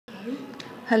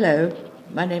Hello,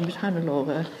 my name is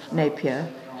Lore Napier.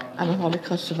 I'm a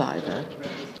Holocaust survivor.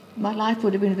 My life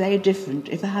would have been very different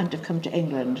if I hadn't have come to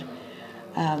England.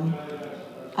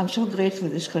 I'm so grateful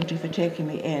to this country for taking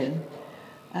me in.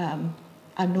 I'm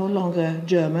no longer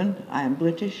German, I am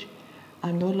British.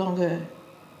 I'm no longer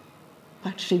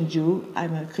practicing Jew,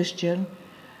 I'm a Christian.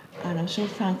 And I'm so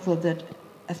thankful that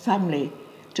a family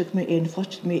took me in,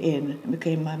 fostered me in, and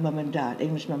became my mum and dad,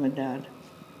 English mum and dad.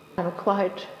 I'm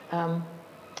quite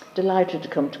delighted to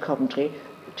come to Coventry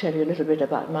to tell you a little bit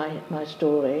about my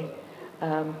story.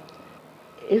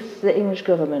 If the English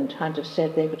government hadn't have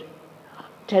said they would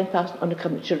 10,000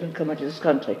 underprivileged children come into this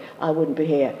country, I wouldn't be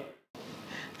here.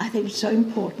 I think it's so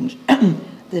important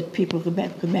that people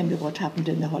remember what happened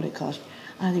in the Holocaust.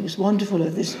 I think it's wonderful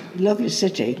of this lovely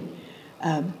city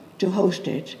to host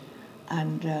it,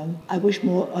 and I wish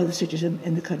more other cities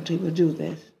in the country would do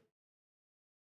this.